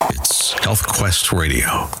Health Quest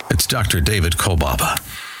Radio. It's Dr. David Kolbaba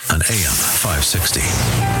on AM 560.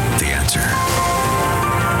 The Answer.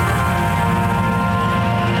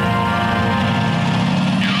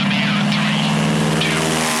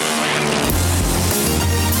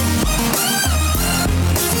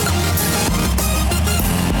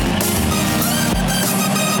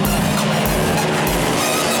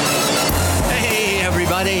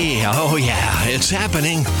 Oh yeah, it's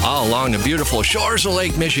happening all along the beautiful shores of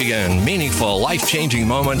Lake Michigan. Meaningful, life-changing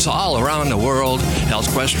moments all around the world.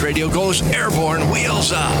 Health Quest Radio goes airborne,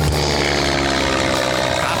 wheels up.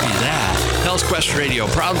 Copy that. Health Quest Radio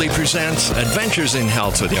proudly presents Adventures in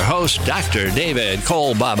Health with your host, Dr. David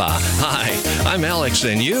Kolbaba. Hi, I'm Alex,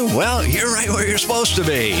 and you? Well, you're right where you're supposed to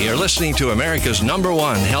be. You're listening to America's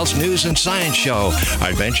 #1 health news and science show. Our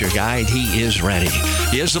adventure guide, he is ready.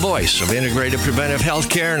 He is the voice of integrated preventive health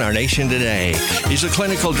care in our nation today. He's the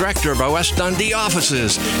clinical director of our West Dundee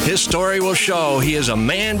offices. His story will show he is a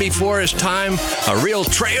man before his time, a real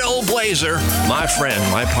trailblazer. My friend,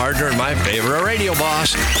 my partner, and my favorite radio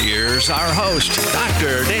boss. Here's our host,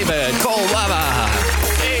 Dr. David Kolbaba.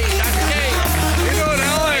 Hey, Dr. K. How you doing,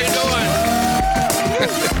 Alex? How you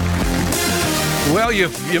doing? Well,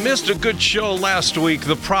 you missed a good show last week.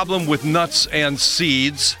 The problem with nuts and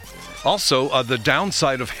seeds. Also, the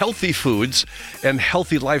downside of healthy foods and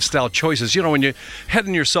healthy lifestyle choices. You know, when you're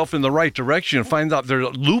heading yourself in the right direction and find out there are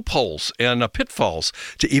loopholes and pitfalls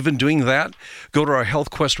to even doing that, go to our Health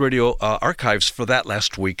Quest Radio archives for that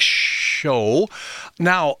last week's show.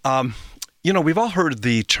 Now, you know, we've all heard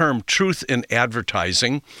the term truth in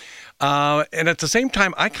advertising. And at the same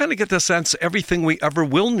time, I kind of get the sense everything we ever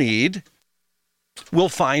will need, we'll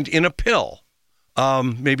find in a pill.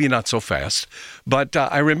 Maybe not so fast, but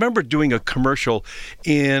I remember doing a commercial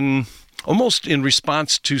almost in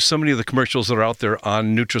response to so many of the commercials that are out there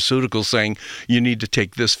on nutraceuticals saying you need to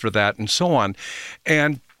take this for that and so on.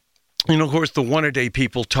 And you know, of course, the one-a-day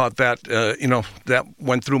people taught that, that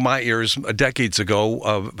went through my ears decades ago,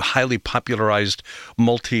 a highly popularized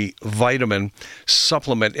multivitamin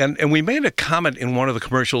supplement. And we made a comment in one of the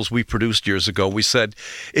commercials we produced years ago. We said,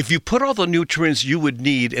 if you put all the nutrients you would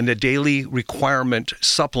need in a daily requirement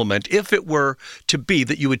supplement, if it were to be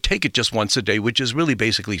that you would take it just once a day, which is really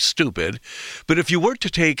basically stupid, but if you were to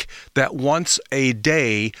take that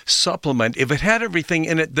once-a-day supplement, if it had everything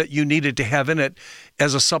in it that you needed to have in it,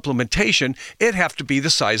 as a supplementation, it'd have to be the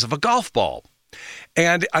size of a golf ball.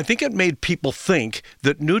 And I think it made people think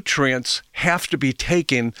that nutrients have to be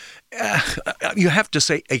taken, you have to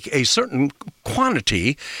say a certain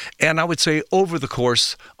quantity, and I would say over the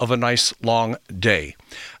course of a nice long day.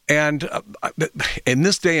 And in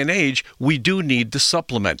this day and age, we do need to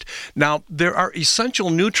supplement. Now, there are essential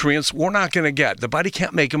nutrients we're not going to get. The body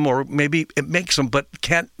can't make them, or maybe it makes them, but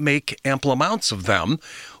can't make ample amounts of them.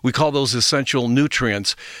 We call those essential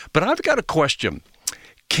nutrients. But I've got a question.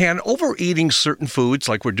 Can overeating certain foods,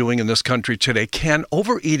 like we're doing in this country today, can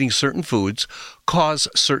overeating certain foods cause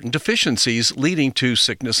certain deficiencies leading to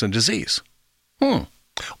sickness and disease?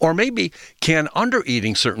 Or maybe can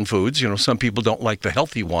undereating certain foods, some people don't like the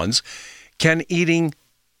healthy ones, can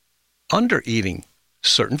undereating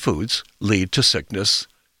certain foods lead to sickness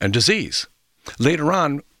and disease? Later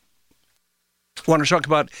on, I want to talk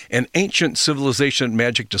about an ancient civilization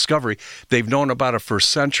magic discovery. They've known about it for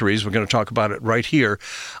centuries. We're going to talk about it right here.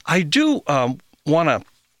 I do want to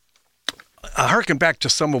harken back to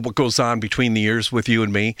some of what goes on between the ears with you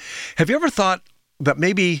and me. Have you ever thought that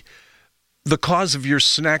maybe the cause of your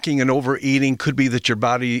snacking and overeating could be that your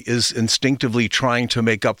body is instinctively trying to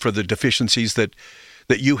make up for the deficiencies that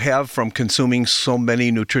you have from consuming so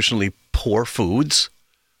many nutritionally poor foods?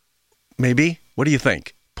 Maybe? What do you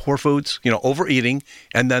think? Poor foods? Overeating,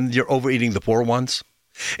 and then you're overeating the poor ones?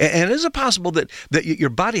 And is it possible that your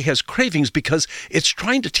body has cravings because it's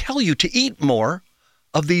trying to tell you to eat more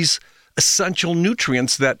of these essential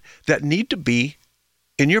nutrients that need to be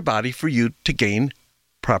in your body for you to gain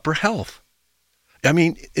proper health? I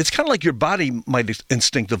mean, it's kind of like your body might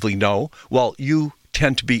instinctively know, while you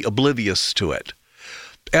tend to be oblivious to it.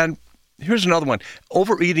 And here's another one.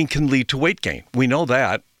 Overeating can lead to weight gain. We know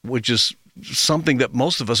that, which is something that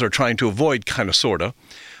most of us are trying to avoid, kind of, sort of.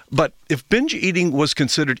 But if binge eating was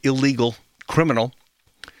considered illegal, criminal,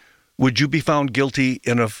 would you be found guilty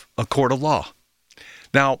in a court of law?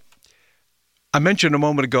 Now, I mentioned a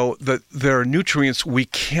moment ago that there are nutrients we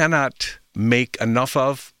cannot make enough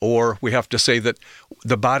of, or we have to say that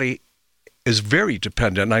the body is very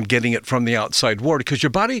dependent on getting it from the outside world, because your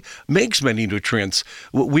body makes many nutrients.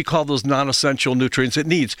 We call those non-essential nutrients it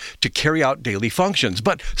needs to carry out daily functions.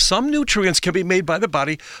 But some nutrients can be made by the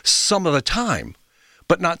body some of the time,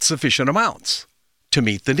 but not sufficient amounts to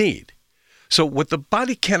meet the need. So what the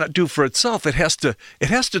body cannot do for itself, it has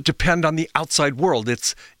to depend on the outside world,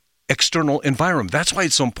 its external environment. That's why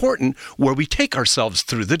it's so important where we take ourselves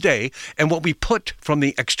through the day and what we put from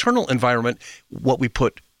the external environment, what we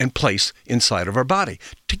put and place inside of our body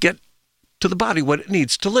to get to the body what it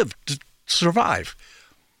needs to live, to survive.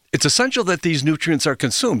 It's essential that these nutrients are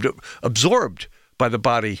consumed, absorbed by the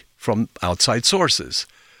body from outside sources.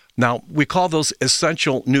 Now, we call those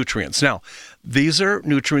essential nutrients. Now, these are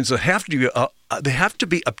nutrients that have to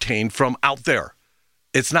be obtained from out there.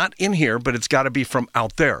 It's not in here, but it's got to be from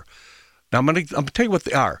out there. Now, I'm going to tell you what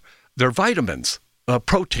they are. They're vitamins,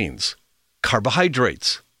 proteins,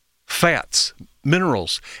 carbohydrates, fats,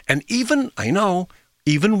 minerals, and even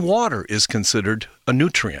water is considered a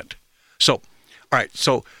nutrient. So, all right,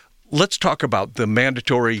 so let's talk about the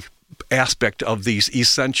mandatory aspect of these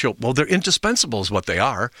essential, well, they're indispensable is what they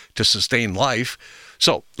are to sustain life.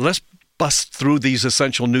 So let's bust through these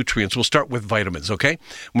essential nutrients. We'll start with vitamins, okay?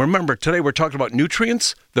 Remember, today we're talking about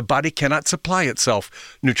nutrients the body cannot supply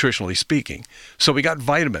itself, nutritionally speaking. So we got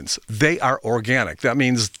vitamins. They are organic. That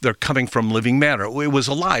means they're coming from living matter. It was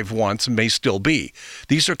alive once and may still be.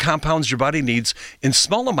 These are compounds your body needs in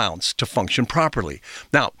small amounts to function properly.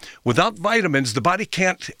 Now, without vitamins, the body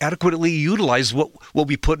can't adequately utilize what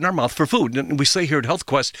we put in our mouth for food. And we say here at Health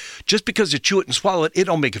Quest, just because you chew it and swallow it, it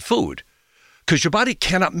don't make it food. Because your body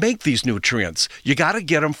cannot make these nutrients. You got to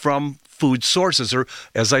get them from food sources or,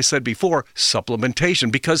 as I said before,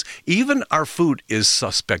 supplementation, because even our food is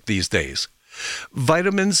suspect these days.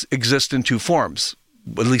 Vitamins exist in two forms.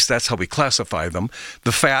 At least that's how we classify them.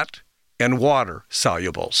 The fat and water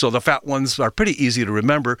soluble. So the fat ones are pretty easy to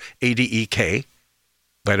remember, ADEK.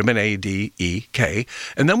 Vitamin A, D, E, K.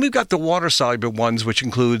 And then we've got the water-soluble ones, which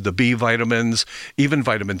include the B vitamins, even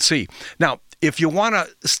vitamin C. Now, if you want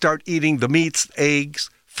to start eating the meats,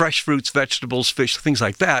 eggs, fresh fruits, vegetables, fish, things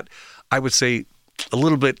like that, I would say a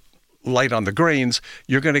little bit light on the grains.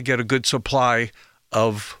 You're going to get a good supply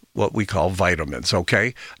of what we call vitamins,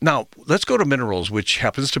 okay? Now, let's go to minerals, which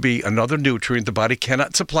happens to be another nutrient the body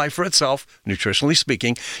cannot supply for itself, nutritionally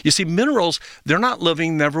speaking. You see, minerals, they're not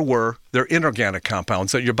living, never were. They're inorganic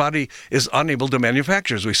compounds that your body is unable to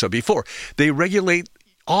manufacture, as we said before. They regulate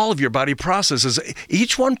all of your body processes.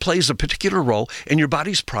 Each one plays a particular role in your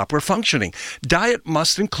body's proper functioning. Diet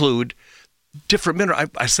must include different minerals.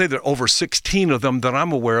 I say there are over 16 of them that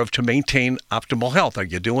I'm aware of to maintain optimal health. Are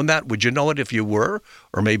you doing that? Would you know it if you were?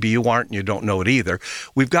 Or maybe you aren't and you don't know it either.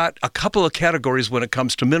 We've got a couple of categories when it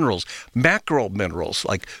comes to minerals. Macro minerals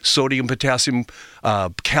like sodium, potassium,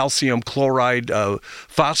 calcium, chloride,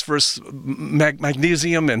 phosphorus,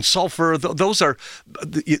 magnesium, and sulfur. Those are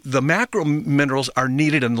the macro minerals are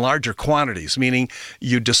needed in larger quantities, meaning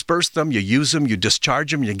you disperse them, you use them, you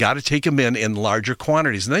discharge them, you got to take them in larger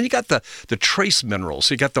quantities. And then you got the trace minerals.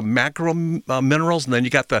 So you got the macro minerals, and then you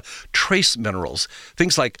got the trace minerals.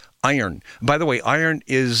 Things like iron. By the way, iron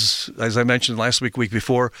is, as I mentioned last week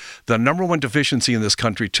before, the number one deficiency in this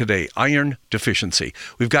country today, iron deficiency.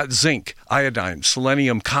 We've got zinc, iodine,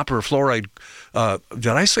 selenium, copper, fluoride. Did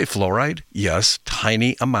I say fluoride? Yes,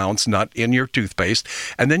 tiny amounts, not in your toothpaste.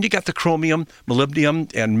 And then you got the chromium,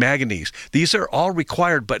 molybdenum, and manganese. These are all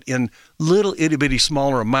required, but in little itty-bitty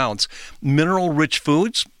smaller amounts. Mineral-rich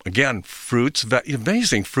foods, again, fruits,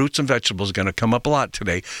 amazing fruits and vegetables are going to come up a lot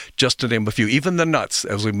today, just to name a few. Even the nuts,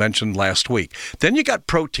 as we mentioned last week. Then you got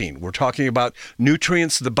protein. We're talking about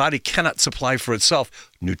nutrients the body cannot supply for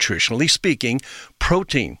itself, nutritionally speaking.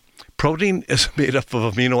 Protein. Protein is made up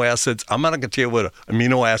of amino acids. I'm not going to tell you what an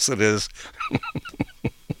amino acid is.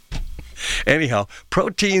 Anyhow,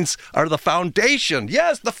 proteins are the foundation.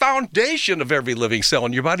 Yes, the foundation of every living cell.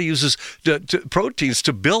 And your body uses proteins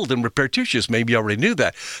to build and repair tissues. Maybe you already knew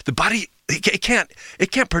that. The body, it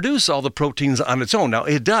can't produce all the proteins on its own. Now,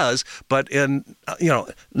 it does, but in,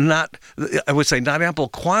 not ample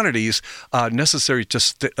quantities necessary to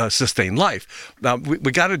sustain life. Now,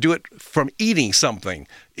 we got to do it from eating something.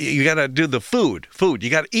 You got to do the food. You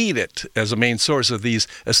got to eat it as a main source of these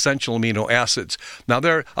essential amino acids. Now,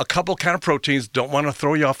 there are a couple kind of proteins. Don't want to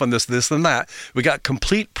throw you off on this, and that. We got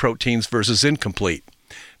complete proteins versus incomplete.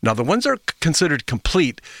 Now, the ones that are considered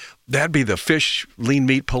complete, that'd be the fish, lean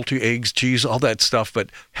meat, poultry, eggs, cheese, all that stuff. But,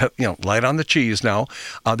 light on the cheese now.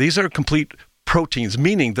 These are complete proteins,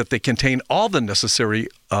 meaning that they contain all the necessary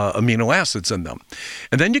amino acids in them.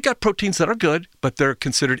 And then you got proteins that are good, but they're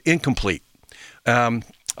considered incomplete.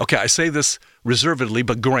 Okay, I say this reservedly,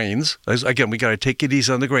 but grains. Again, we got to take it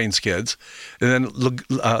easy on the grains, kids. And then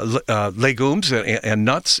legumes and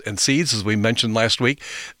nuts and seeds, as we mentioned last week,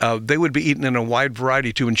 they would be eaten in a wide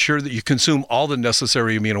variety to ensure that you consume all the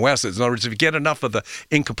necessary amino acids. In other words, if you get enough of the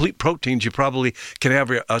incomplete proteins, you probably can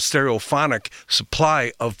have a stereophonic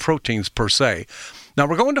supply of proteins per se. Now,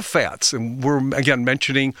 we're going to fats, and we're, again,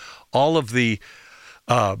 mentioning all of the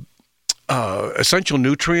essential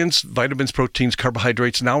nutrients, vitamins, proteins,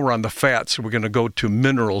 carbohydrates. Now we're on the fats. We're going to go to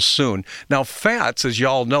minerals soon. Now, fats, as you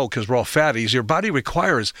all know, because we're all fatties, your body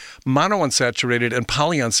requires monounsaturated and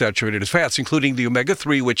polyunsaturated fats, including the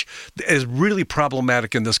omega-3, which is really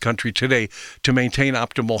problematic in this country today to maintain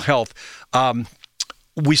optimal health.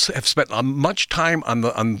 We have spent much time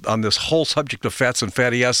on this whole subject of fats and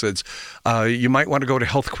fatty acids. You might want to go to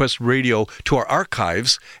HealthQuest Radio, to our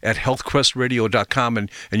archives at healthquestradio.com, and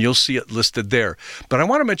you'll see it listed there. But I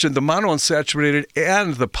want to mention the monounsaturated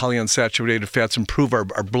and the polyunsaturated fats improve our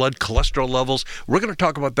blood cholesterol levels. We're going to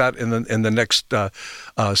talk about that in the next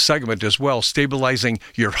segment as well, stabilizing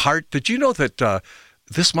your heart. Did you know that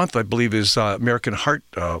this month, I believe, is American Heart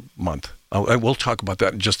Month? We'll talk about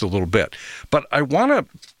that in just a little bit. But I want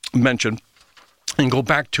to mention and go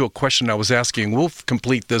back to a question I was asking. We'll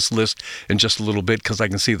complete this list in just a little bit because I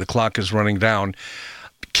can see the clock is running down.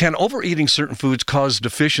 Can overeating certain foods cause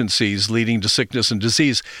deficiencies leading to sickness and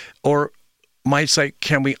disease? Or might say,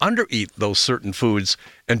 can we undereat those certain foods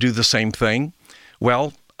and do the same thing?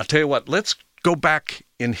 Well, I'll tell you what, let's go back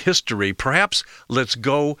in history. Perhaps let's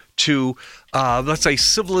go to, let's say,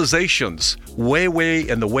 civilizations way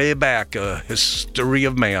in the way back, history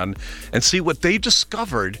of man, and see what they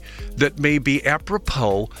discovered that may be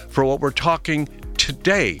apropos for what we're talking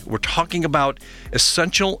today. We're talking about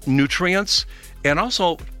essential nutrients, and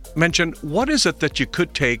also mention what is it that you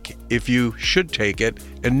could take if you should take it,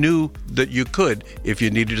 and knew that you could if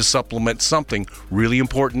you needed to supplement something really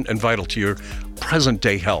important and vital to your present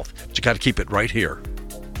day health. But you got to keep it right here.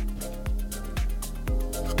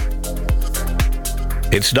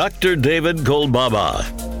 It's Dr. David Kolbaba.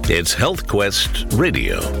 It's HealthQuest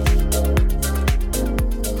Radio.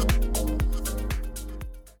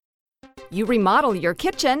 You remodel your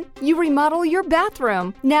kitchen, you remodel your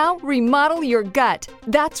bathroom. Now remodel your gut.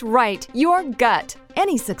 That's right, your gut.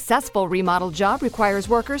 Any successful remodel job requires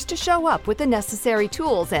workers to show up with the necessary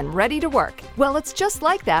tools and ready to work. Well, it's just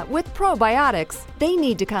like that with probiotics. They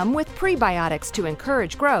need to come with prebiotics to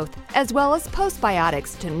encourage growth, as well as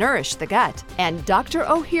postbiotics to nourish the gut. And Dr.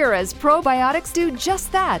 Ohhira's probiotics do just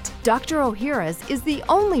that. Dr. Ohhira's is the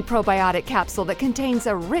only probiotic capsule that contains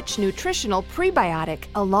a rich nutritional prebiotic,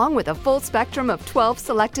 along with a full spectrum of 12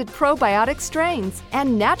 selected probiotic strains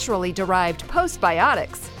and naturally derived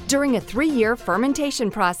postbiotics. During a 3-year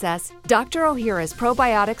fermentation process, Dr. Ohhira's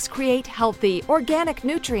probiotics create healthy, organic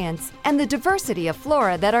nutrients and the diversity of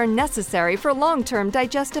flora that are necessary for long-term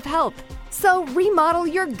digestive health. So remodel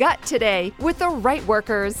your gut today with the right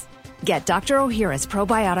workers. Get Dr. Ohhira's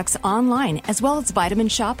probiotics online, as well as Vitamin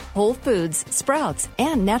Shop, Whole Foods, Sprouts,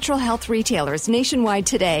 and natural health retailers nationwide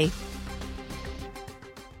today.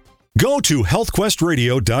 Go to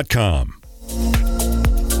healthquestradio.com.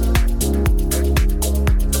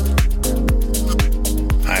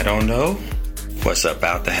 I don't know what's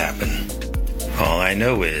about to happen. All I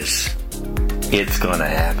know is it's gonna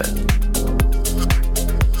happen.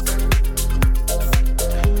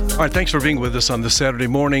 All right, thanks for being with us on this Saturday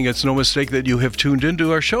morning. It's no mistake that you have tuned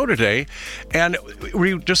into our show today. And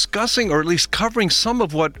we're discussing, or at least covering, some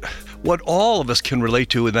of what all of us can relate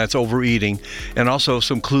to, and that's overeating, and also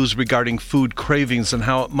some clues regarding food cravings and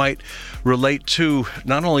how it might relate to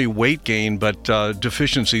not only weight gain, but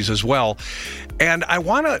deficiencies as well. And I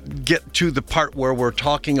want to get to the part where we're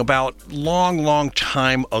talking about long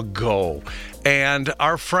time ago. And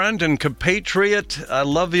our friend and compatriot, I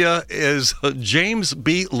love you, is James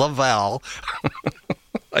B. Laval.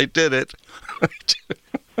 I did it.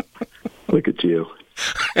 Look at you.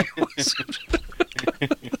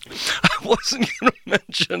 I wasn't going to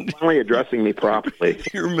mention. Finally addressing me properly.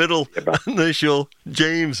 Your middle initial,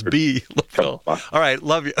 James B. Laval. All right,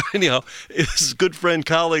 love you. Anyhow, his good friend,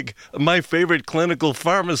 colleague, my favorite clinical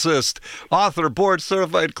pharmacist, author,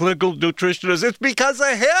 board-certified clinical nutritionist. It's because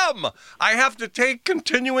of him I have to take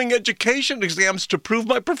continuing education exams to prove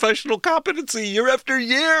my professional competency year after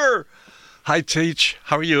year. Hi, Teach.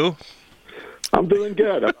 How are you? I'm doing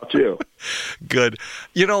good. How about you? Good.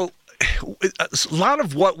 You know, a lot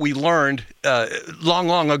of what we learned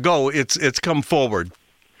long ago, it's come forward.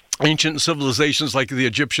 ancient civilizations like the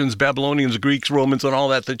Egyptians, Babylonians, Greeks, Romans, and all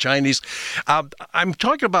that, the Chinese. I'm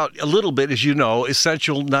talking about a little bit, as you know,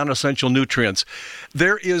 essential, non-essential nutrients.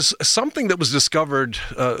 There is something that was discovered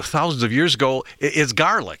thousands of years ago. It's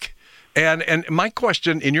garlic. And my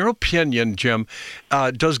question, in your opinion, Jim,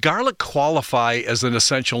 does garlic qualify as an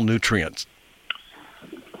essential nutrient?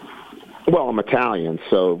 Well, I'm Italian,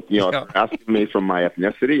 so, if you're asking me from my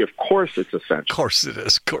ethnicity, of course it's essential. Of course it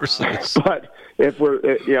is. Of course it is. But if we're,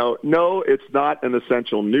 no, it's not an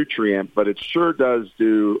essential nutrient, but it sure does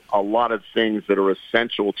do a lot of things that are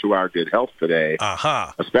essential to our good health today.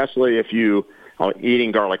 Especially if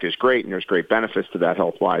eating garlic is great, and there's great benefits to that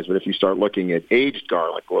health-wise, but if you start looking at aged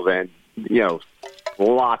garlic, well then,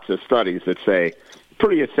 lots of studies that say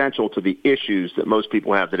pretty essential to the issues that most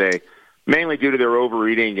people have today, mainly due to their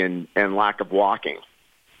overeating and lack of walking.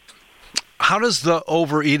 How does the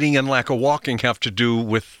overeating and lack of walking have to do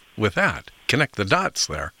with that? Connect the dots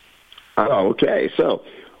there. Oh, okay. So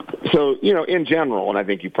in general, and I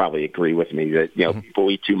think you probably agree with me that,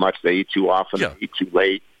 people eat too much, they eat too often, they eat too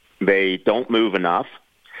late, they don't move enough.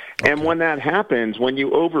 Okay. And when that happens, when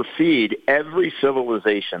you overfeed, every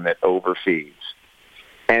civilization that overfeeds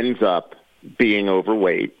ends up being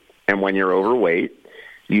overweight. And when you're overweight,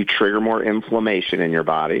 you trigger more inflammation in your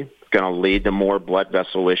body. It's going to lead to more blood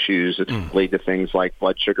vessel issues. It's going to lead to things like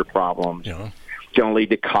blood sugar problems. It's going to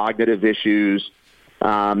lead to cognitive issues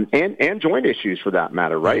and joint issues for that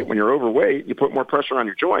matter, right? When you're overweight, you put more pressure on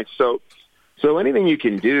your joints. So anything you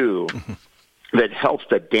can do that helps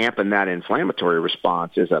to dampen that inflammatory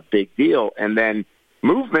response is a big deal. And then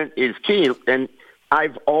movement is key. And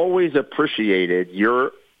I've always appreciated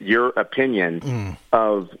your opinion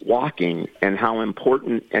of walking and how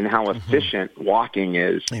important and how efficient walking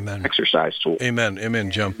is. Amen. Exercise tool.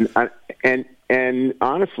 Amen, Jim. And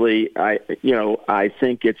honestly, I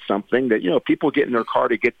think it's something that, people get in their car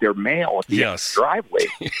to get their mail at the end of the driveway,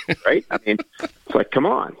 right? I mean, it's like, come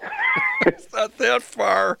on. It's not that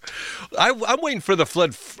far. I'm waiting for the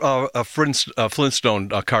Flintstone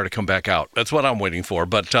car to come back out. That's what I'm waiting for.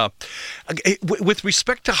 But with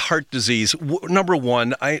respect to heart disease, number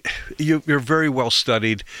one, you're very well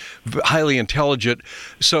studied, highly intelligent.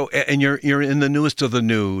 So, and you're in the newest of the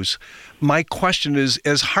news. My question is,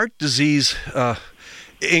 as heart disease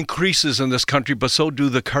increases in this country, but so do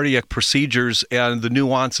the cardiac procedures and the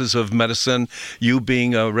nuances of medicine, you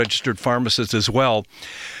being a registered pharmacist as well,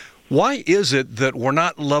 why is it that we're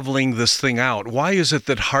not leveling this thing out? Why is it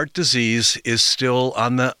that heart disease is still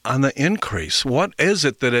on the increase? What is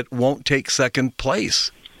it that it won't take second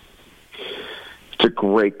place? It's a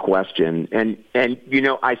great question. And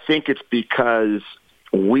I think it's because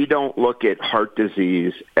we don't look at heart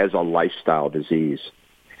disease as a lifestyle disease,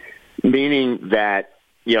 meaning that,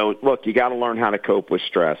 look, you got to learn how to cope with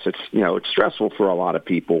stress. It's stressful for a lot of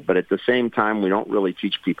people, but at the same time, we don't really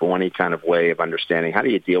teach people any kind of way of understanding how do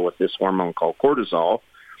you deal with this hormone called cortisol,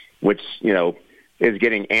 which, is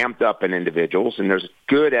getting amped up in individuals. And there's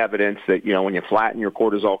good evidence that, when you flatten your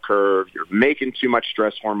cortisol curve, you're making too much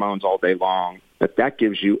stress hormones all day long, that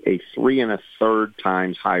gives you a 3 1/3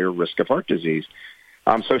 times higher risk of heart disease.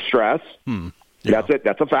 So stress, that's it.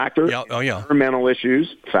 That's a factor. Environmental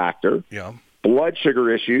issues, factor. Blood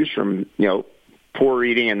sugar issues from, poor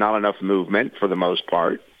eating and not enough movement for the most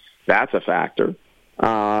part. That's a factor.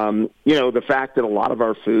 The fact that a lot of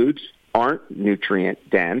our foods aren't nutrient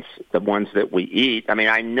dense, the ones that we eat. I mean,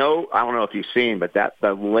 I don't know if you've seen, but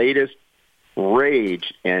the latest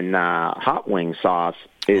rage in hot wing sauce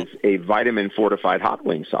is a vitamin fortified hot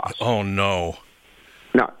wing sauce. Oh, no.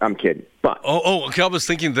 No, I'm kidding. But okay. I was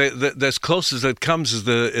thinking that as close as it comes is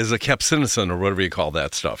the capsaicin or whatever you call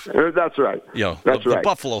that stuff. That's right. That's right. The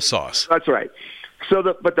buffalo sauce. That's right. So,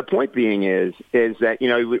 but the point being is that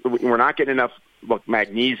we're not getting enough. Look,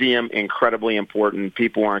 magnesium, incredibly important.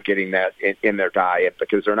 People aren't getting that in their diet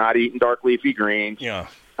because they're not eating dark leafy greens. Yeah.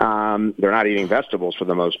 They're not eating vegetables for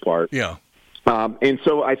the most part. Yeah. And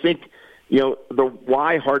so I think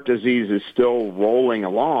why heart disease is still rolling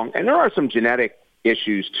along, and there are some genetic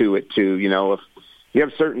issues to it too. If you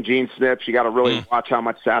have certain gene SNPs, you got to really watch how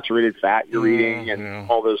much saturated fat you're eating and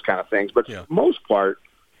all those kind of things. But for the most part,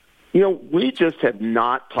 we just have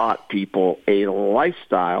not taught people a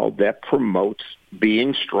lifestyle that promotes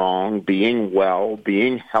being strong, being well,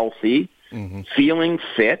 being healthy, feeling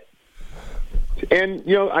fit. And,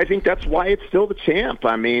 I think that's why it's still the champ.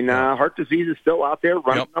 I mean, heart disease is still out there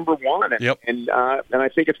running number one. And I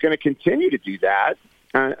think it's going to continue to do that.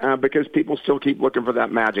 Because people still keep looking for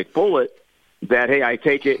that magic bullet. that, hey, I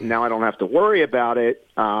take it and now I don't have to worry about it,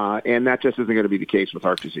 and that just isn't going to be the case with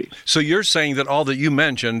heart disease. So you're saying that all that you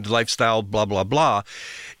mentioned, lifestyle, blah, blah, blah,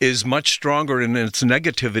 is much stronger in its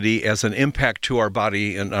negativity as an impact to our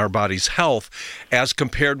body and our body's health as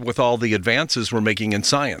compared with all the advances we're making in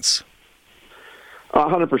science.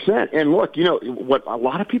 100%. And look, what a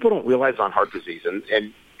lot of people don't realize on heart disease,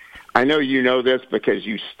 and I know you know this because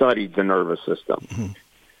you studied the nervous system,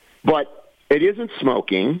 but it isn't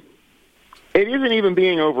smoking. It isn't even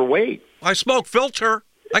being overweight. I smoke filter.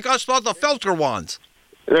 I got the filter ones.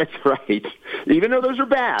 That's right. Even though those are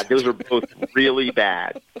bad, those are both really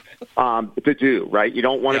bad to do, right? You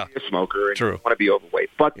don't want to be a smoker and you don't want to be overweight.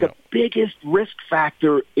 But the biggest risk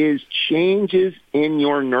factor is changes in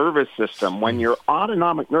your nervous system. When your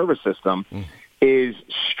autonomic nervous system is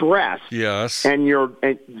stressed, and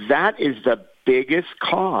that is the biggest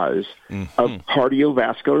cause of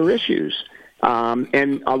cardiovascular issues.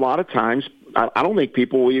 And a lot of times, I don't think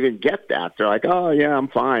people will even get that. They're like, oh, yeah, I'm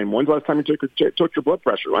fine. When's the last time you took your blood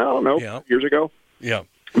pressure? Well, I don't know, years ago. Yeah.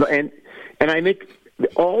 And I think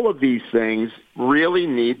all of these things really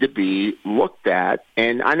need to be looked at.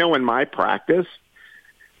 And I know in my practice,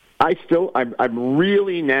 I'm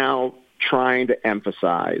really now trying to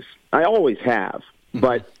emphasize, I always have,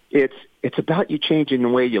 but it's about you changing the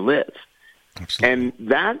way you live. Absolutely. And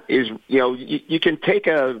that is, you can take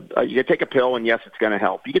a pill and yes, it's going to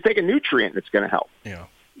help. You can take a nutrient and it's going to help. Yeah.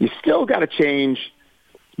 You still got to change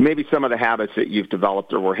maybe some of the habits that you've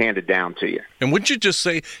developed or were handed down to you. And wouldn't you just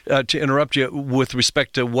say, to interrupt you, with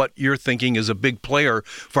respect to what you're thinking is a big player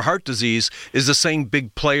for heart disease, is the same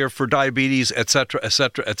big player for diabetes, et cetera, et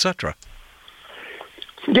cetera, et cetera?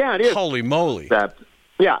 Yeah, it is. Holy moly.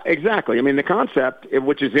 Yeah, exactly. I mean, the concept,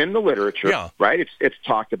 which is in the literature, right? It's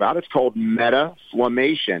talked about. It's called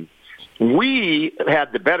metaflammation. We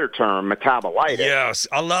had the better term, metabolitis. Yes,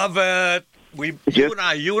 I love it. You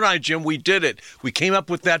and I, Jim, we did it. We came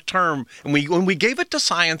up with that term, and we gave it to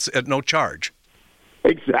science at no charge.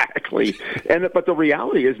 Exactly. But the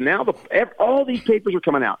reality is now all these papers are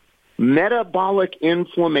coming out. Metabolic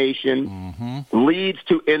inflammation leads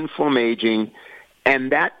to inflammaging,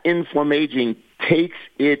 and that inflammaging takes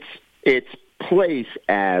its place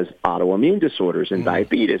as autoimmune disorders and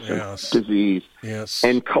diabetes and disease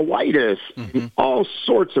and colitis, and all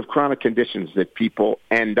sorts of chronic conditions that people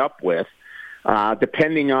end up with,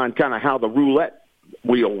 depending on kind of how the roulette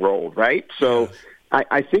wheel rolled, right? So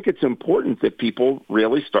I think it's important that people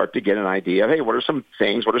really start to get an idea of, hey, what are some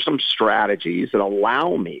things, what are some strategies that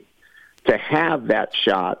allow me to have that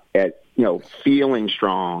shot at, feeling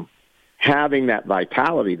strong, having that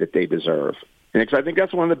vitality that they deserve. And I think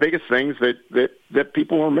that's one of the biggest things that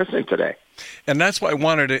people are missing today. And that's why I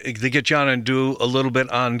wanted to get you on and do a little bit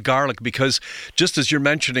on garlic, because just as you're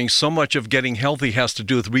mentioning, so much of getting healthy has to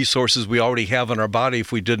do with resources we already have in our body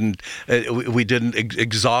if we didn't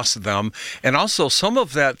exhaust them. And also some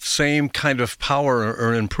of that same kind of power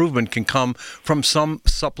or improvement can come from some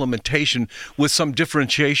supplementation with some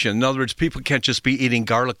differentiation. In other words, people can't just be eating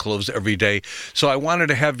garlic cloves every day. So I wanted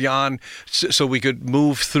to have you on so we could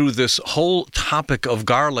move through this whole topic of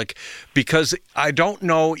garlic, because I don't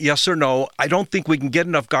know, yes or no, I don't think we can get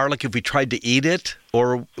enough garlic if we tried to eat it,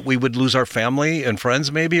 or we would lose our family and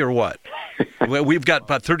friends maybe, or what? We've got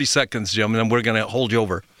about 30 seconds, Jim, and then we're going to hold you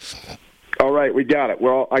over. All right, we got it.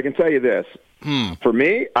 Well, I can tell you this. For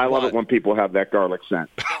me, I love it when people have that garlic scent.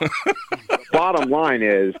 Bottom line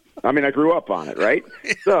is, I grew up on it, right?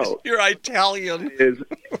 So you're Italian.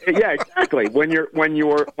 Yeah, exactly. When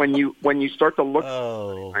you start to look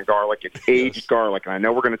at garlic, it's aged garlic, and I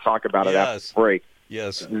know we're going to talk about it after the break.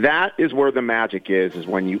 Yes. That is where the magic is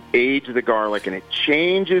when you age the garlic, and it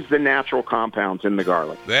changes the natural compounds in the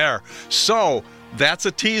garlic. There. So that's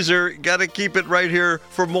a teaser. Got to keep it right here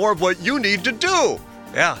for more of what you need to do.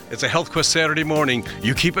 Yeah, it's a Health Quest Saturday morning.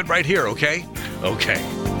 You keep it right here, okay? Okay.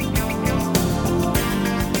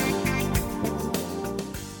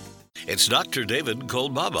 It's Dr. David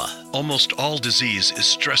Kolbaba. Almost all disease is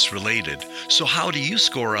stress-related. So how do you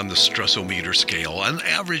score on the stressometer scale? On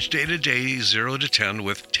average, day-to-day, 0 to 10,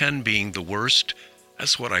 with 10 being the worst?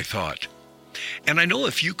 That's what I thought. And I know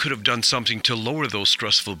if you could have done something to lower those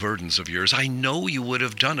stressful burdens of yours, I know you would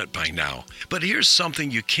have done it by now. But here's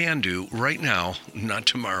something you can do right now, not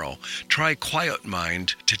tomorrow. Try Quiet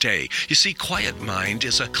Mind today. You see, Quiet Mind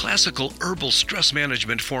is a classical herbal stress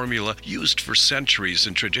management formula used for centuries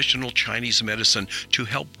in traditional Chinese medicine to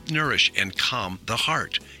help nourish and calm the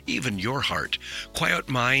heart, even your heart. Quiet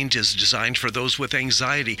Mind is designed for those with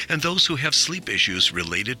anxiety and those who have sleep issues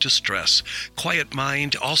related to stress. Quiet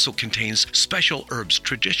Mind also contains special herbs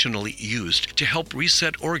traditionally used to help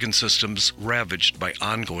reset organ systems ravaged by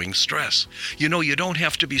ongoing stress. You know, you don't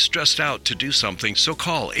have to be stressed out to do something, so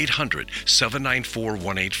call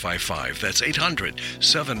 800-794-1855. That's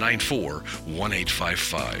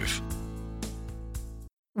 800-794-1855.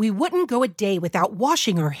 We wouldn't go a day without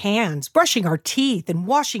washing our hands, brushing our teeth, and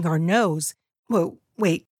washing our nose. Whoa,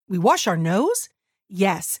 wait, we wash our nose?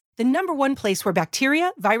 Yes, the number one place where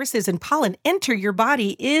bacteria, viruses, and pollen enter your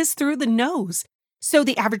body is through the nose. So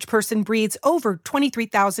the average person breathes over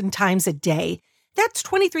 23,000 times a day. That's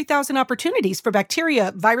 23,000 opportunities for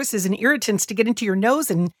bacteria, viruses, and irritants to get into your nose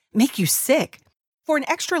and make you sick. For an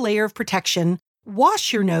extra layer of protection,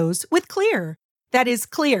 wash your nose with Xlear. That is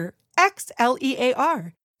Xlear,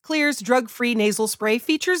 Xlear. Xlear's drug-free nasal spray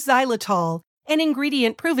features xylitol, an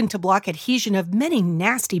ingredient proven to block adhesion of many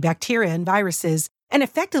nasty bacteria and viruses, and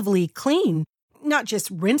effectively clean. Not just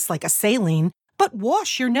rinse like a saline, but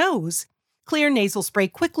wash your nose. Xlear nasal spray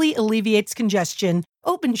quickly alleviates congestion,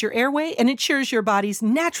 opens your airway, and ensures your body's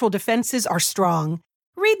natural defenses are strong.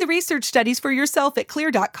 Read the research studies for yourself at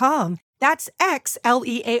Xlear.com. That's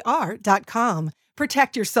Xlear.com.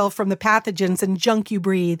 Protect yourself from the pathogens and junk you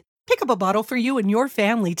breathe. Pick up a bottle for you and your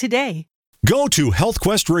family today. Go to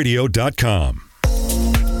healthquestradio.com.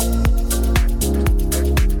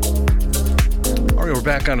 All right, we're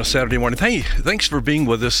back on a Saturday morning. Hey, thanks for being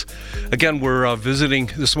with us. Again, we're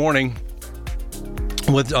visiting this morning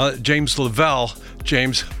with James Lavelle.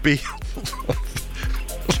 James B.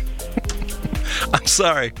 I'm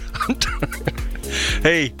sorry.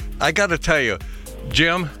 Hey, I got to tell you,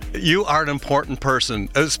 Jim, you are an important person,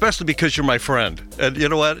 especially because you're my friend. And you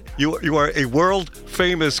know what? You are a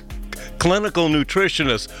world-famous clinical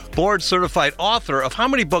nutritionist, board-certified author of how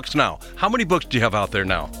many books now? How many books do you have out there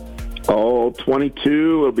now? Oh,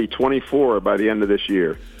 22. It'll be 24 by the end of this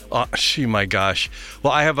year. My gosh.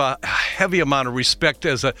 Well, I have a heavy amount of respect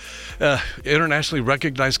as a internationally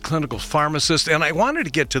recognized clinical pharmacist, and I wanted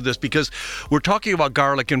to get to this because we're talking about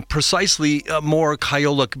garlic and precisely more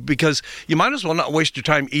Kyolic, because you might as well not waste your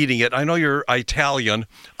time eating it. I know you're Italian,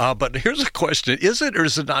 but here's a question. Is it or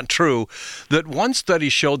is it not true that one study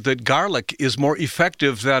showed that garlic is more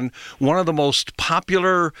effective than one of the most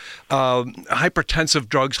popular hypertensive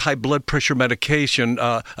drugs, high blood pressure medication,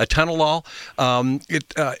 atenolol?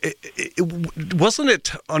 Wasn't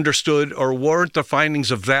it understood, or weren't the findings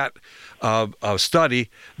of that study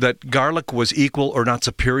that garlic was equal or not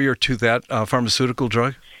superior to that pharmaceutical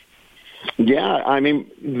drug? Yeah, I mean,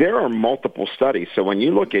 there are multiple studies. So when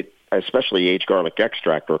you look at especially aged garlic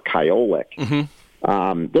extract or Kyolic,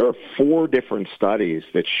 there are 4 different studies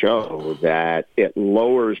that show that it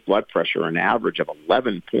lowers blood pressure an average of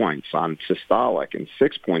 11 points on systolic and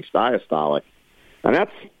 6 points diastolic. And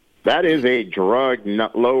that is a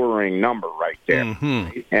drug-lowering number right there.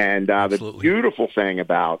 And the beautiful thing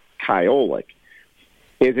about Kyolic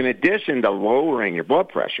is, in addition to lowering your blood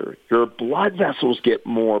pressure, your blood vessels get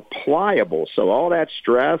more pliable. So all that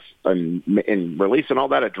stress and releasing all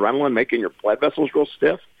that adrenaline, making your blood vessels real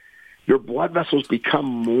stiff, your blood vessels become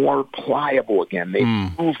more pliable again. They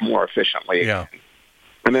move more efficiently again.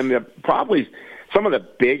 And then probably some of the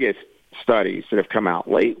biggest studies that have come out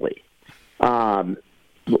lately,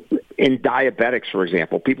 in diabetics, for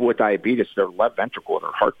example, people with diabetes, their left ventricle,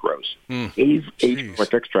 their heart grows. Aged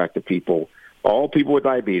garlic extract to people, all people with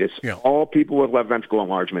diabetes, all people with left ventricle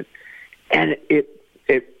enlargement, and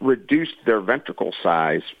it reduced their ventricle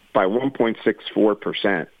size by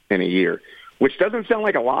 1.64% in a year, which doesn't sound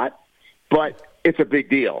like a lot, but it's a big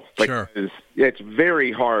deal. Because it's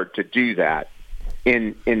very hard to do that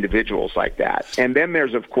in individuals like that. And then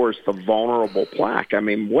there's, of course, the vulnerable plaque. I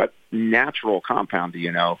mean, what natural compound do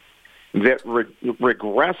you know that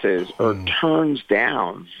regresses or turns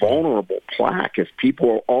down vulnerable plaque if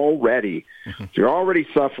people are already, you're already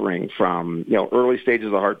suffering from, early stages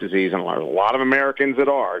of heart disease, and a lot of Americans that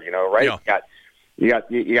are, right? You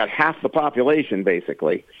got half the population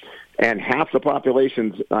basically, and half the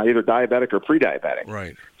population's either diabetic or pre-diabetic.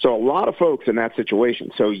 Right. So a lot of folks in that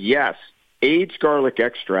situation. So yes, aged garlic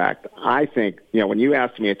extract, I think, when you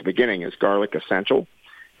asked me at the beginning, is garlic essential?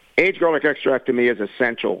 Aged garlic extract to me is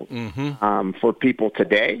essential for people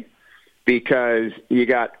today, because you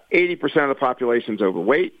got 80% of the population's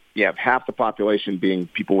overweight. You have half the population being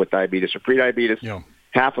people with diabetes or prediabetes,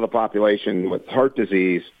 half of the population with heart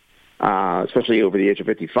disease, especially over the age of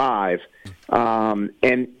 55. And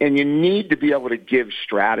you need to be able to give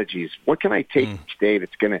strategies. What can I take each day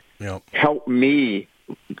that's going to help me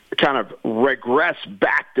kind of regress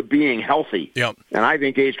back to being healthy? And I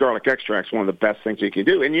think aged garlic extract is one of the best things you can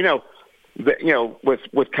do. And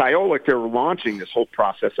with Kyolic, they're launching this whole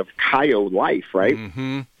process of Kyo Life, right?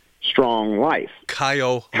 strong life.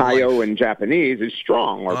 Kaio in Japanese is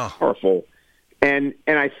strong or powerful. And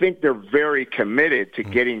I think they're very committed to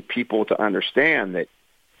getting people to understand that,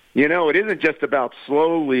 it isn't just about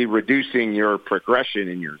slowly reducing your progression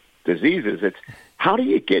in your diseases. It's how do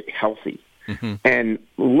you get healthy? Mm-hmm. And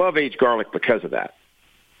love aged garlic because of that.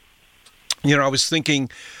 I was thinking,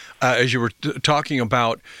 as you were talking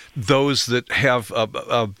about those that have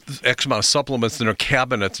X amount of supplements in their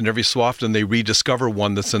cabinets, and every so often they rediscover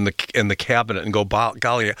one that's in the cabinet and go,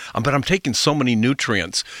 golly, but I'm taking so many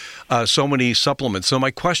nutrients, so many supplements. So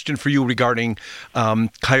my question for you regarding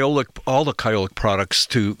Kyolic, all the Kyolic products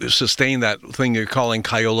to sustain that thing you're calling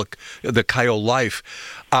Kyolic, the Kyolic Life,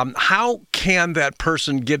 how can that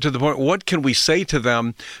person get to the point? What can we say to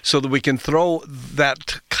them so that we can throw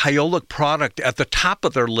that Kyolic product at the top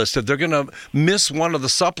of their list? If they're going to miss one of the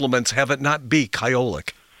supplements, have it not be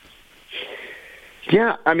Kyolic.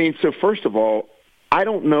 Yeah, so first of all, I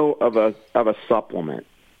don't know of a supplement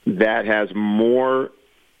that has more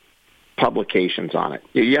publications on it.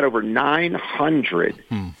 You had over 900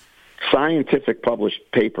 scientific published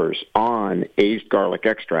papers on aged garlic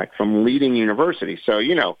extract from leading universities. So,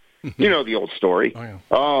 you know the old story.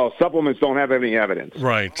 Supplements don't have any evidence.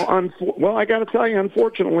 Right. Well, I got to tell you,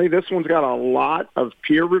 unfortunately, this one's got a lot of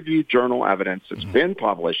peer-reviewed journal evidence that's been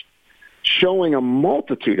published showing a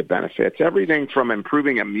multitude of benefits, everything from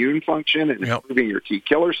improving immune function and improving your T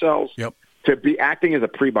killer cells to be acting as a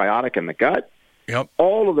prebiotic in the gut.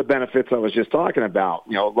 All of the benefits I was just talking about,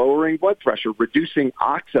 lowering blood pressure, reducing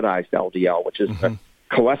oxidized LDL, which is the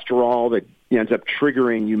cholesterol that ends up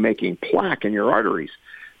triggering you making plaque in your arteries.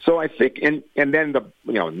 So I think, and then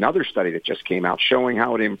another study that just came out showing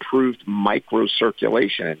how it improved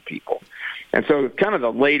microcirculation in people. And so kind of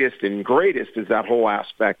the latest and greatest is that whole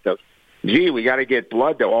aspect of, we got to get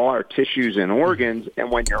blood to all our tissues and organs.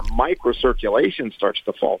 And when your microcirculation starts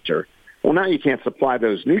to falter, well, now you can't supply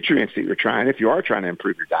those nutrients that if you are trying to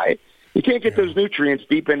improve your diet. You can't get those nutrients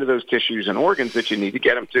deep into those tissues and organs that you need to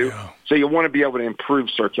get them to. So you want to be able to improve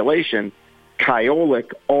circulation.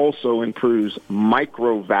 Kyolic also improves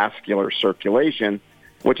microvascular circulation,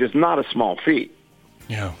 which is not a small feat.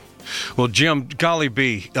 Yeah. Well, Jim,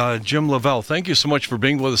 Jim Lavelle, thank you so much for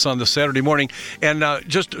being with us on this Saturday morning. And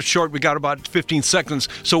just short, we got about 15 seconds.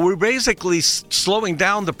 So we're basically slowing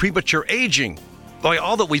down the premature aging by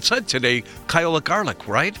all that we've said today, Kyolic garlic,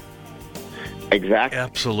 right? Exactly.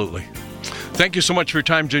 Absolutely. Thank you so much for your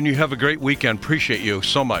time, Jim. You have a great weekend. Appreciate you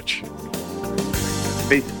so much.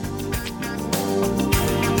 Peace.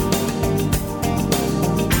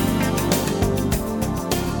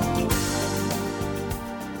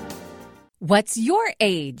 What's your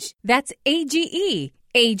age? That's AGE,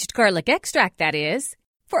 aged garlic extract, that is.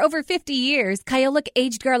 For over 50 years, Kyolic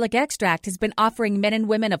Aged Garlic Extract has been offering men and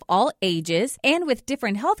women of all ages and with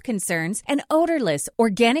different health concerns an odorless,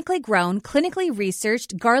 organically grown, clinically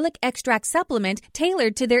researched garlic extract supplement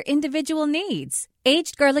tailored to their individual needs.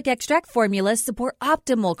 Aged garlic extract formulas support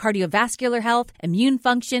optimal cardiovascular health, immune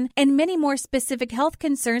function, and many more specific health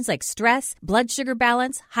concerns like stress, blood sugar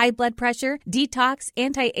balance, high blood pressure, detox,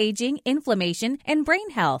 anti-aging, inflammation, and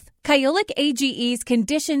brain health. Kyolic AGE's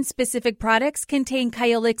condition-specific products contain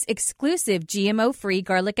Kyolic's exclusive GMO-free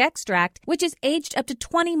garlic extract, which is aged up to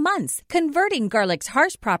 20 months, converting garlic's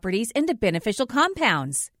harsh properties into beneficial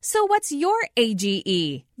compounds. So what's your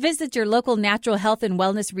AGE? Visit your local natural health and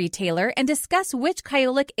wellness retailer and discuss which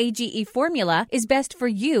Kyolic AGE formula is best for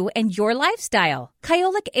you and your lifestyle.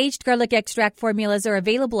 Kyolic Aged Garlic Extract formulas are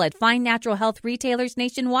available at fine natural health retailers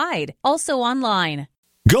nationwide, also online.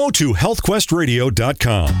 Go to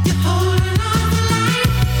healthquestradio.com.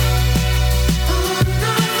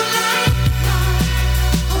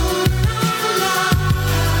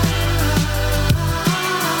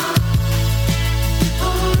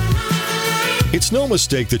 It's no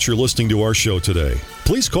mistake that you're listening to our show today.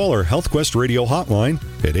 Please call our HealthQuest Radio hotline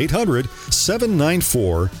at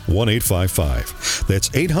 800-794-1855. That's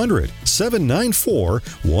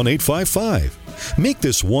 800-794-1855. Make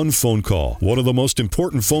this one phone call one of the most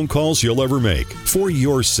important phone calls you'll ever make for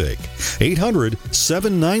your sake.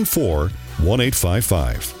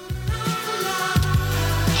 800-794-1855.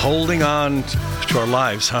 Holding on to our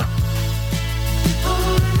lives, huh?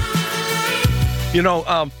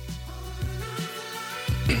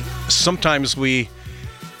 Sometimes we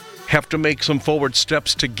have to make some forward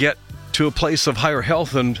steps to get to a place of higher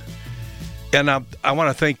health, and I want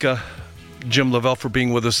to thank Jim Lavelle for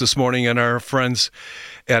being with us this morning, and our friends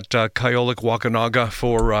at Kyolic Wakunaga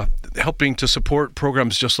for helping to support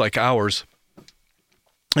programs just like ours.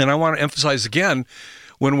 And I want to emphasize again,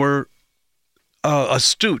 when we're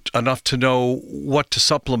astute enough to know what to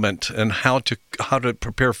supplement and how to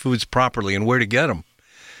prepare foods properly and where to get them.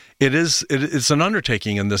 It's an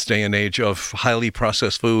undertaking in this day and age of highly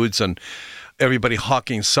processed foods and everybody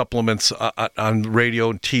hawking supplements on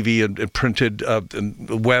radio and TV and printed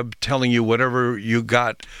and web, telling you whatever you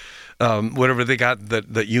got, whatever they got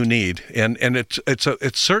that you need, and it's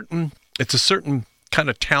a certain kind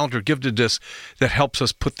of talent or giftedness that helps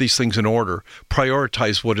us put these things in order,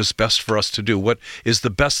 prioritize what is best for us to do, what is the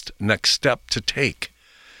best next step to take.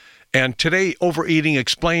 And today, Overeating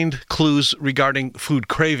Explained, clues regarding food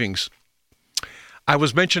cravings. I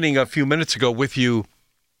was mentioning a few minutes ago with you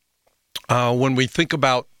when we think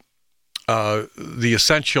about the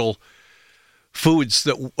essential foods,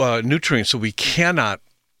 that nutrients that we cannot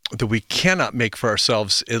make for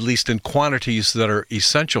ourselves, at least in quantities that are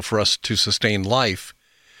essential for us to sustain life.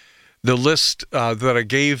 The list that I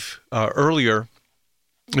gave earlier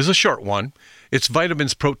is a short one. It's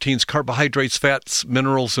vitamins, proteins, carbohydrates, fats,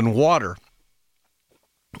 minerals, and water.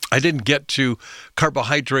 I didn't get to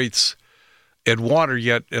carbohydrates and water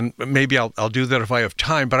yet, and maybe I'll do that if I have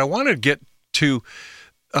time, but I want to get to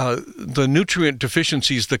the nutrient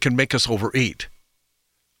deficiencies that can make us overeat.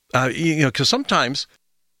 Because sometimes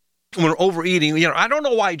when we're overeating, I don't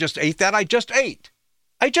know why I just ate that. I just ate.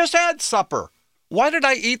 I just had supper. Why did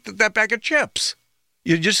I eat that bag of chips?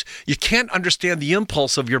 You can't understand the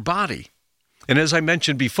impulse of your body. And as I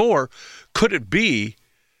mentioned before, could it be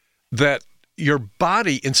that your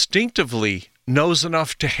body instinctively knows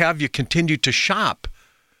enough to have you continue to shop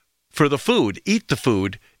for the food, eat the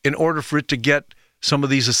food, in order for it to get some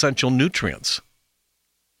of these essential nutrients?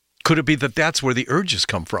 Could it be that that's where the urges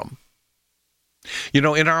come from? In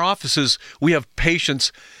our offices, we have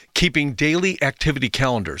patients keeping daily activity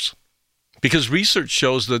calendars because research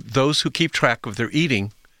shows that those who keep track of their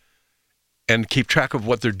eating and keep track of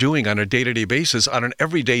what they're doing on a day-to-day basis, on an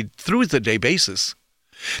everyday, through-the-day basis,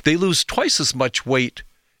 they lose twice as much weight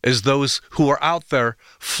as those who are out there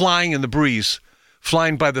flying in the breeze,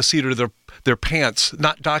 flying by the seat of their pants,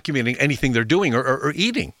 not documenting anything they're doing or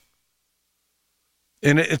eating.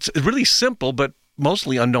 And it's really simple, but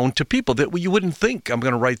mostly unknown to people that you wouldn't think I'm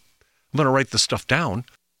going to write this stuff down.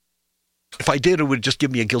 If I did, it would just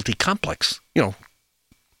give me a guilty complex,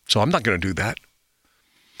 So I'm not going to do that.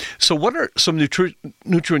 So what are some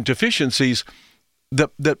nutrient deficiencies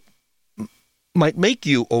that might make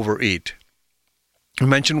you overeat? I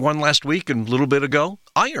mentioned one last week and a little bit ago,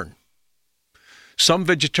 iron. Some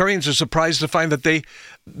vegetarians are surprised to find that they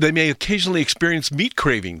may occasionally experience meat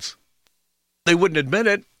cravings. They wouldn't admit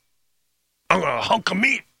it. I'm a hunk of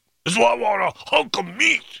meat. This is what I want, a hunk of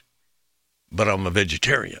meat. But I'm a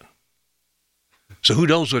vegetarian. So who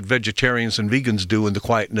knows what vegetarians and vegans do in the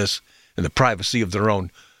quietness and the privacy of their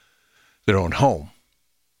own home.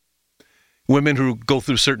 Women who go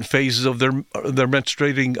through certain phases of their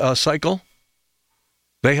menstruating cycle,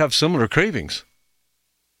 they have similar cravings.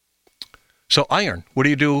 So iron, what do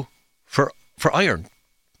you do for iron?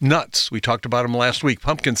 Nuts, we talked about them last week.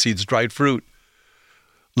 Pumpkin seeds, dried fruit,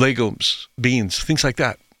 legumes, beans, things like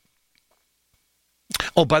that.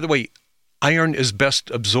 Oh, by the way, iron is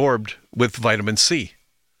best absorbed with vitamin C,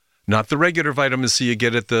 not the regular vitamin C you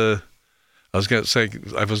get at I was going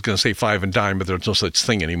to say Five and Dime, but there's no such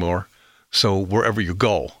thing anymore. So wherever you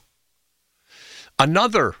go.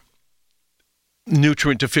 Another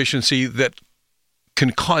nutrient deficiency that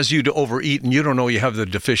can cause you to overeat and you don't know you have the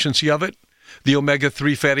deficiency of it, the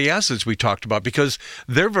omega-3 fatty acids we talked about, because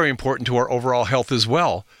they're very important to our overall health as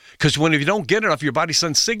well. Because if you don't get enough, your body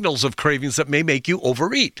sends signals of cravings that may make you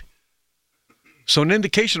overeat. So an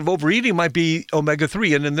indication of overeating might be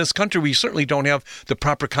omega-3. And in this country, we certainly don't have the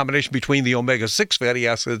proper combination between the omega-6 fatty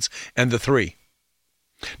acids and the 3.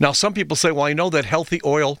 Now, some people say, well, I know that healthy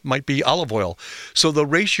oil might be olive oil. So the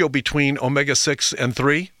ratio between omega-6 and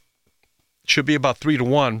 3 should be about 3 to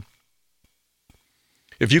 1.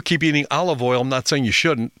 If you keep eating olive oil, I'm not saying you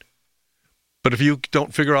shouldn't, but if you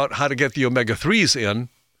don't figure out how to get the omega-3s in,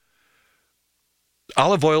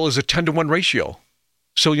 olive oil is a 10 to 1 ratio.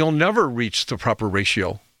 So you'll never reach the proper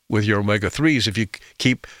ratio with your omega-3s if you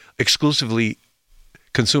keep exclusively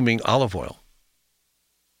consuming olive oil.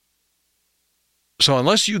 So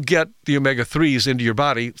unless you get the omega-3s into your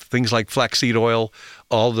body, things like flaxseed oil,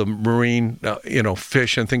 all the marine,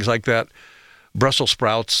 fish and things like that, Brussels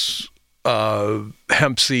sprouts,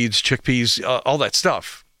 hemp seeds, chickpeas, all that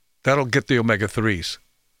stuff, that'll get the omega-3s.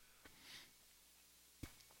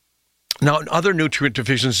 Now, another nutrient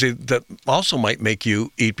deficiency that also might make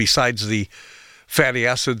you eat, besides the fatty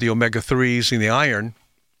acid, the omega-3s, and the iron,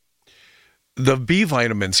 the B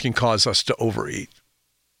vitamins can cause us to overeat.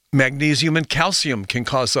 Magnesium and calcium can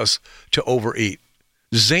cause us to overeat.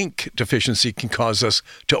 Zinc deficiency can cause us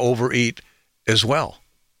to overeat as well.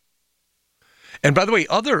 And by the way,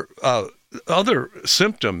 other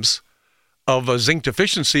symptoms of a zinc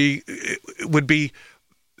deficiency would be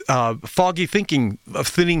foggy thinking,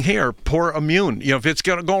 thinning hair, poor immune. If it's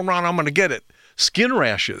going to go around, I'm going to get it. Skin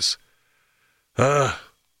rashes. I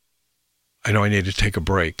know I need to take a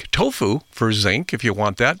break. Tofu for zinc, if you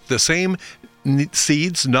want that. The same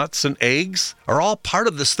seeds, nuts, and eggs are all part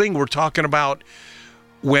of this thing we're talking about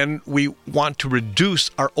when we want to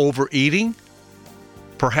reduce our overeating,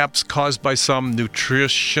 perhaps caused by some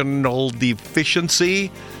nutritional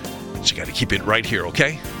deficiency. So you got to keep it right here,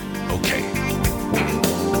 okay? Okay.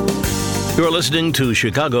 You're listening to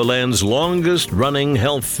Chicagoland's longest-running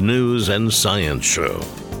health news and science show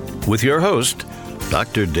with your host,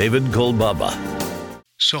 Dr. David Kolbaba.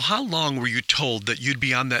 So how long were you told that you'd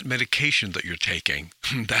be on that medication that you're taking?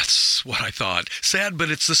 That's what I thought. Sad,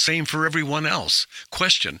 but it's the same for everyone else.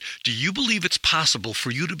 Question, do you believe it's possible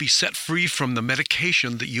for you to be set free from the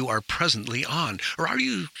medication that you are presently on? Or are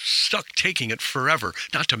you stuck taking it forever,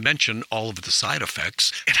 not to mention all of the side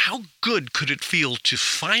effects? And how good could it feel to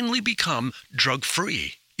finally become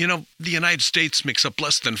drug-free? The United States makes up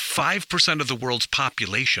less than 5% of the world's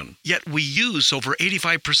population, yet we use over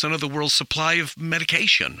 85% of the world's supply of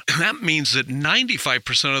medication. That means that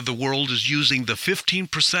 95% of the world is using the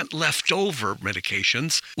 15% leftover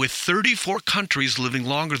medications, with 34 countries living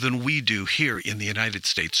longer than we do here in the United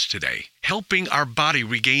States today. Helping our body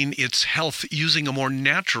regain its health using a more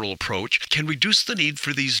natural approach can reduce the need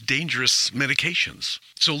for these dangerous medications.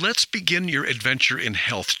 So let's begin your adventure in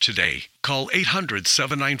health today. Call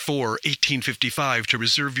 800-794-1855 to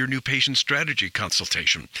reserve your new patient strategy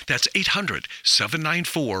consultation. That's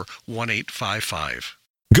 800-794-1855.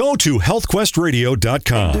 Go to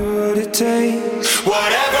healthquestradio.com. Do what it takes,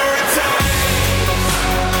 whatever it takes.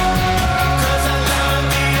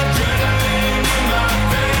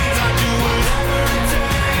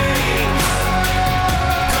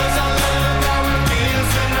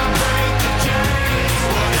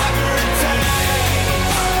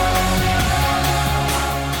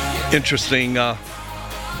 Interesting.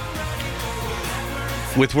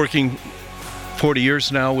 With working 40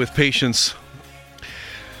 years now with patients,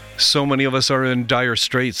 so many of us are in dire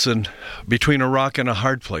straits and between a rock and a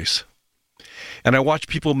hard place. And I watch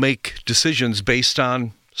people make decisions based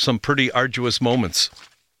on some pretty arduous moments.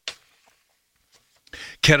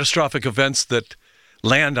 Catastrophic events that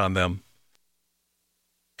land on them.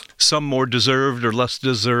 Some more deserved or less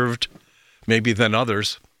deserved, maybe than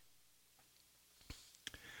others.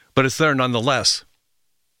 But it's there nonetheless.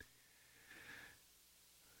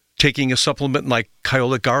 Taking a supplement like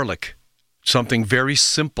Kyolic Garlic, something very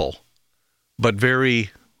simple, but very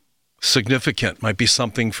significant, might be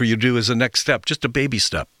something for you to do as a next step, just a baby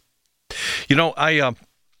step. I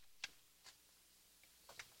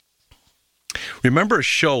remember a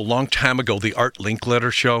show a long time ago, the Art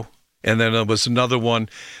Linkletter show. And then there was another one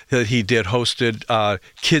that he did, hosted,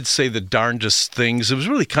 Kids Say the Darndest Things. It was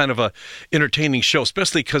really kind of a entertaining show,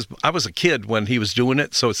 especially because I was a kid when he was doing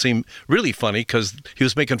it, so it seemed really funny because he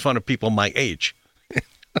was making fun of people my age.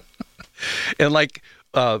 And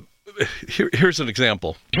here's an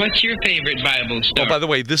example. What's your favorite Bible story? Oh, by the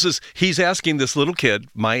way, he's asking this little kid,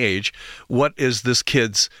 my age, what is this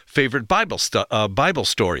kid's favorite Bible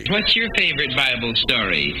story? What's your favorite Bible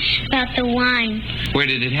story? About the wine. Where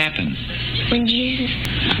did it happen? When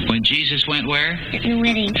Jesus went where? At the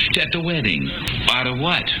wedding. At the wedding. Out of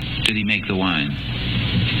what did he make the wine?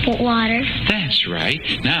 Water. That's right.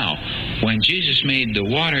 Now, when Jesus made the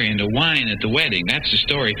water into wine at the wedding, that's the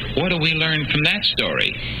story. What do we learn from that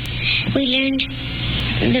story? We learned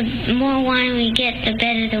the more wine we get, the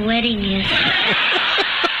better the wedding is.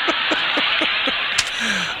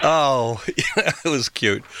 Oh, it was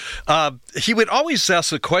cute. He would always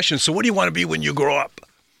ask the question, so what do you want to be when you grow up?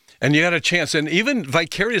 And you had a chance, and even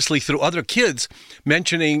vicariously through other kids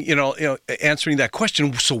mentioning, answering that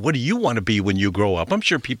question, so what do you want to be when you grow up? I'm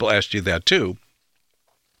sure people asked you that too.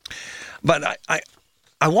 But I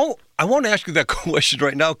won't ask you that question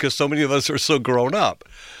right now because so many of us are so grown up.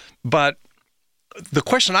 But the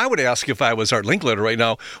question I would ask if I was Art Linkletter right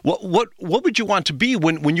now, what would you want to be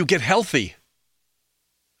when you get healthy?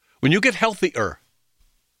 When you get healthier?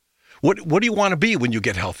 What do you want to be when you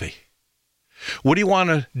get healthy? What do you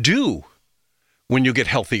want to do when you get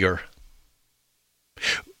healthier?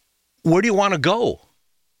 Where do you want to go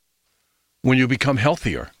when you become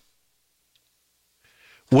healthier?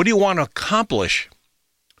 What do you want to accomplish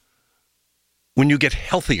when you get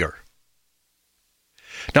healthier?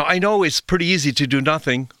 Now, I know it's pretty easy to do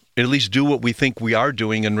nothing at least do what we think we are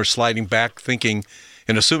doing, and we're sliding back thinking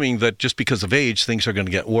and assuming that just because of age, things are going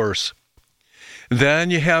to get worse.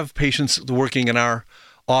 Then you have patients working in our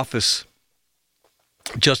office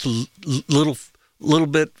just a little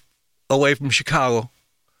bit away from Chicago,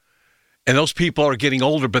 and those people are getting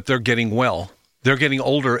older, but they're getting well. They're getting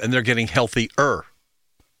older, and they're getting healthier.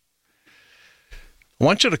 I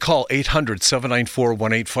want you to call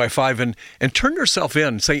 800-794-1855 and turn yourself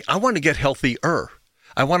in. Say, I want to get healthier.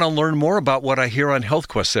 I want to learn more about what I hear on Health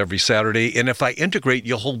Quest every Saturday, and if I integrate,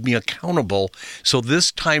 you'll hold me accountable. So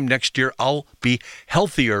this time next year, I'll be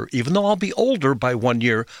healthier. Even though I'll be older by 1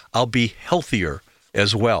 year, I'll be healthier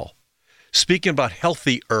as well. Speaking about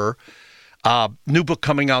healthier, new book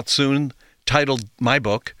coming out soon, titled my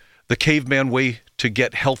book, The Caveman Way to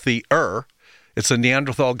Get Healthier. It's a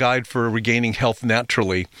Neanderthal guide for regaining health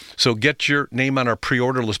naturally. So get your name on our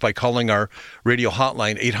pre-order list by calling our radio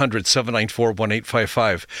hotline,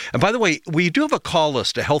 800-794-1855. And by the way, we do have a call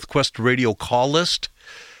list, a Health Quest radio call list.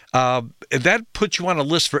 That puts you on a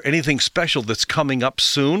list for anything special that's coming up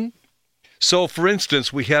soon. So, for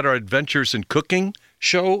instance, we had our Adventures in Cooking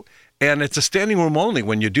show, and it's a standing room only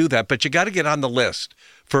when you do that, but you got to get on the list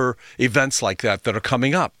for events like that are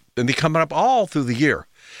coming up. And they're coming up all through the year.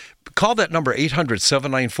 Call that number,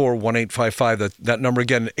 800-794-1855. That number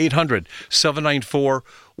again,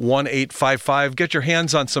 800-794-1855. Get your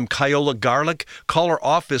hands on some Kiola garlic. Call our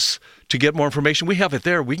office to get more information. We have it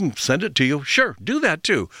there. We can send it to you. Sure, do that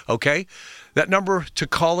too, okay? That number to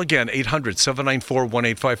call again,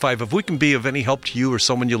 800-794-1855. If we can be of any help to you or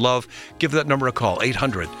someone you love, give that number a call,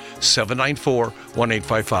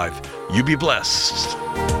 800-794-1855. You be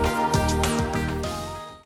blessed.